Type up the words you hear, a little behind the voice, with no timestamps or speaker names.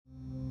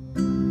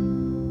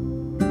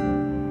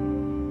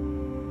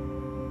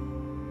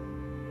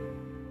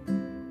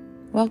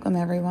Welcome,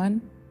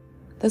 everyone.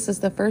 This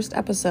is the first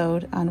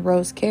episode on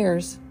Rose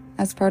Cares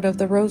as part of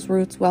the Rose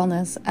Roots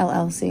Wellness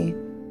LLC.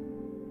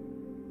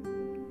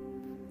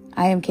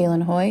 I am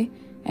Kaylin Hoy,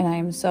 and I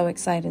am so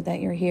excited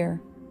that you're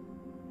here.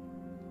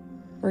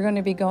 We're going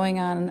to be going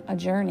on a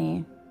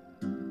journey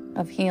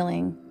of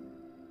healing,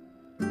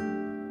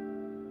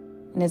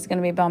 and it's going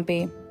to be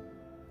bumpy,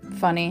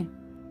 funny,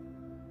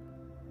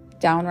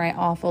 downright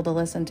awful to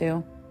listen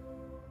to,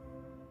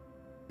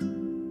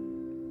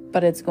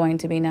 but it's going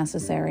to be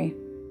necessary.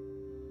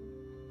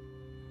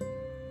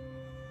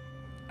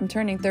 I'm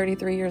turning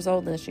 33 years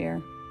old this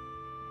year,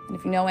 and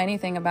if you know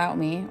anything about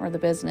me or the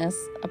business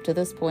up to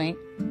this point,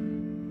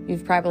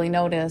 you've probably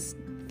noticed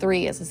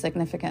 3 is a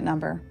significant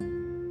number.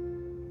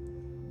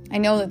 I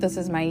know that this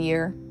is my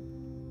year.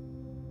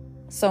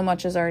 So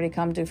much has already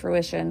come to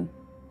fruition.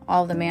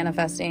 All the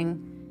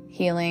manifesting,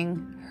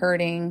 healing,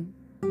 hurting,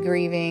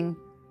 grieving,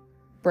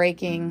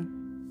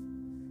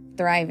 breaking,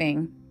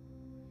 thriving,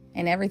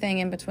 and everything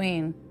in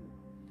between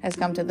has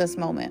come to this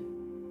moment.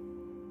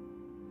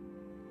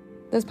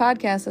 This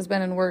podcast has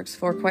been in works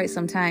for quite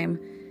some time,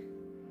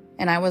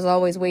 and I was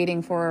always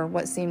waiting for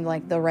what seemed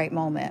like the right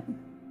moment.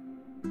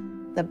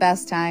 The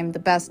best time, the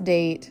best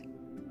date,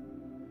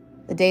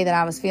 the day that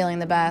I was feeling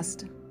the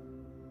best,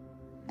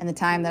 and the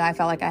time that I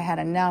felt like I had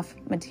enough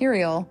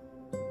material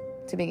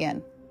to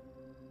begin.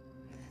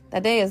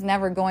 That day is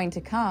never going to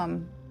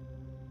come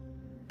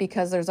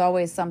because there's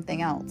always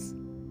something else.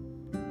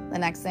 The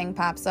next thing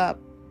pops up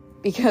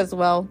because,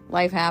 well,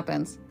 life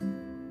happens.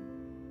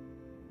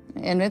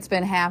 And it's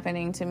been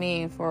happening to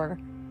me for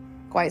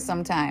quite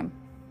some time.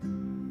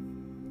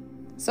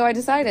 So I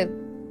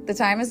decided the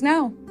time is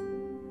now.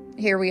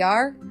 Here we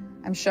are.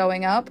 I'm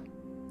showing up.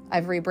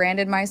 I've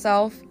rebranded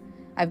myself.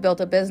 I've built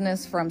a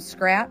business from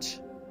scratch.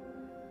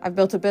 I've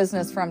built a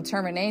business from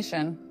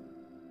termination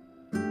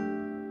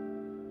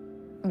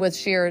with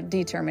sheer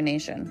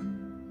determination.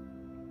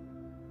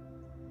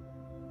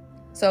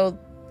 So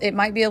it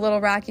might be a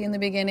little rocky in the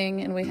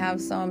beginning, and we have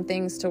some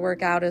things to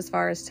work out as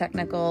far as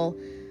technical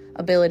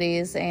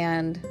abilities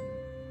and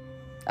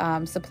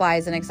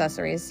supplies and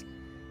accessories.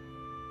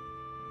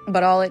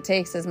 But all it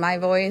takes is my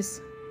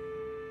voice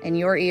and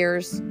your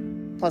ears,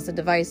 plus a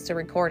device to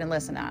record and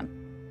listen on.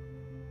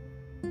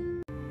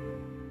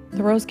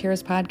 The Rose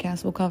Cares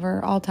podcast will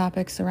cover all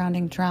topics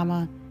surrounding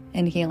trauma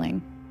and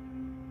healing.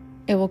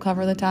 It will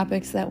cover the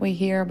topics that we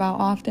hear about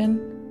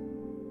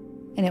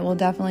often, and it will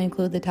definitely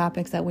include the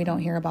topics that we don't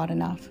hear about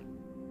enough.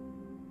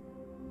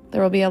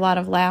 There will be a lot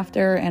of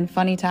laughter and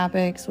funny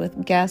topics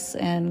with guests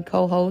and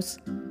co-hosts,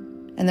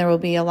 and there will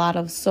be a lot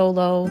of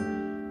solo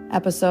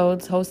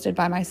episodes hosted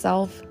by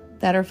myself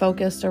that are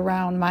focused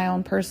around my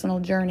own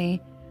personal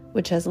journey,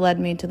 which has led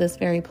me to this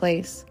very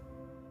place.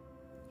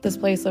 This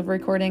place of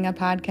recording a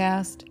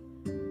podcast,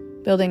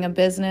 building a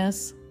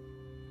business,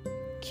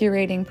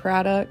 curating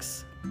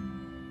products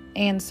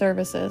and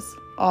services,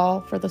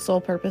 all for the sole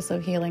purpose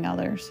of healing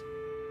others.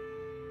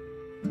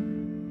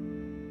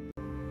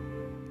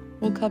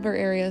 We'll cover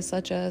areas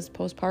such as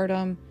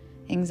postpartum,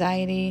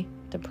 anxiety,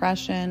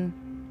 depression,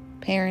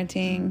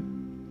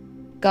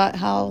 parenting, gut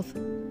health,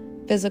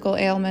 physical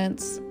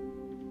ailments,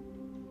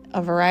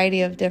 a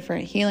variety of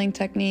different healing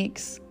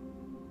techniques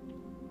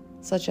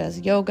such as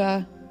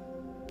yoga,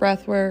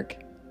 breath work,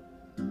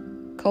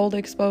 cold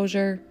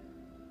exposure,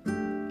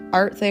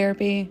 art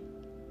therapy,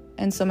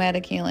 and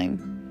somatic healing.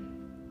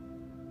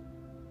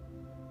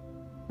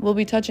 We'll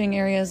be touching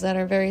areas that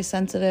are very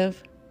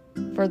sensitive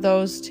for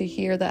those to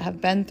hear that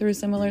have been through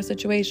similar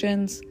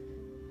situations,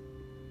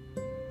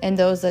 and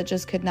those that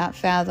just could not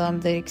fathom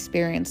the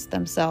experience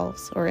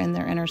themselves or in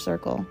their inner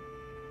circle.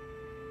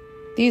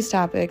 These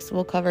topics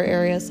will cover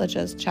areas such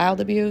as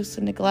child abuse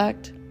and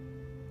neglect,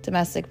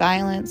 domestic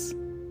violence,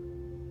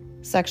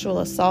 sexual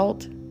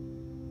assault,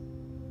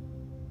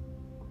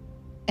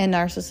 and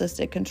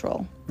narcissistic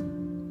control.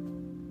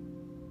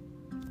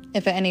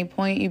 If at any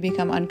point you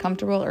become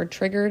uncomfortable or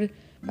triggered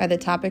by the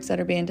topics that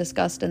are being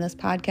discussed in this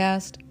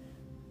podcast,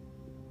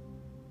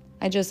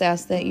 I just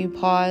ask that you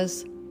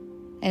pause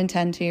and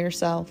tend to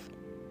yourself.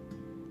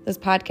 This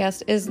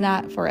podcast is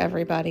not for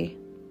everybody.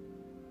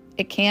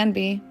 It can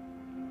be,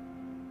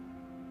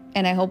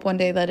 and I hope one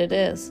day that it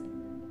is.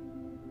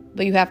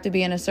 But you have to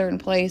be in a certain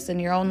place in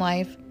your own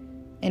life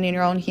and in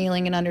your own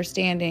healing and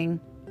understanding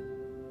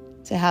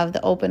to have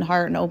the open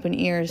heart and open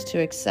ears to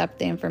accept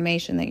the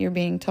information that you're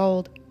being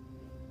told.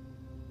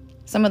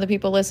 Some of the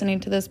people listening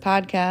to this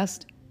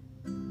podcast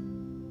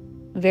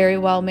very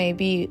well may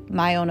be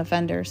my own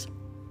offenders.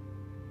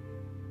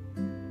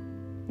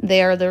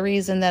 They are the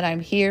reason that I'm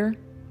here.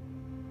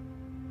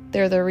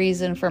 They're the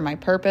reason for my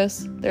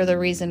purpose. They're the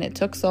reason it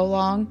took so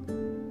long.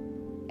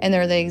 And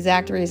they're the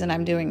exact reason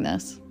I'm doing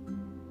this.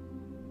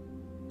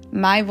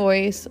 My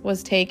voice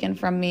was taken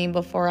from me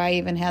before I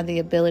even had the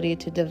ability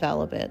to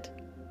develop it.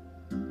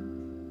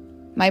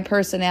 My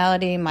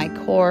personality, my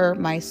core,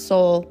 my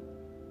soul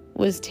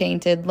was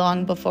tainted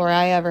long before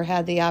I ever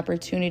had the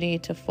opportunity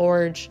to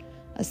forge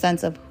a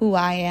sense of who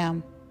I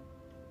am.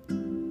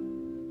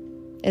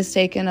 It's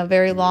taken a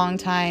very long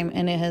time,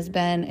 and it has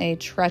been a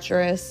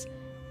treacherous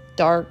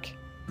dark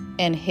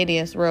and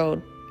hideous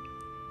road.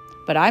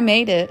 But I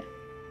made it,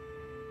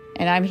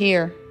 and I'm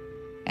here,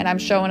 and I'm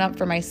showing up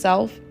for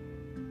myself,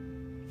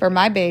 for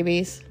my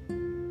babies,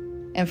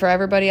 and for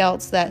everybody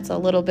else that's a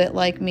little bit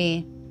like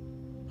me,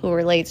 who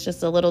relates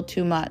just a little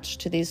too much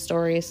to these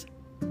stories.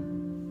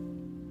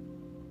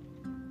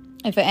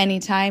 If at any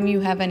time you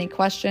have any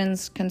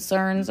questions,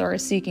 concerns, or are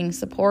seeking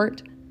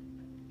support,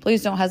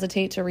 please don't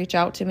hesitate to reach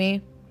out to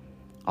me.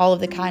 All of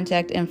the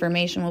contact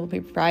information will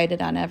be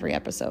provided on every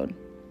episode.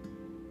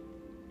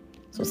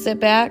 So sit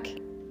back,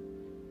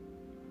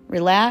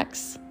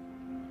 relax,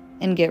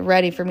 and get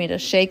ready for me to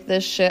shake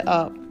this shit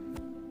up.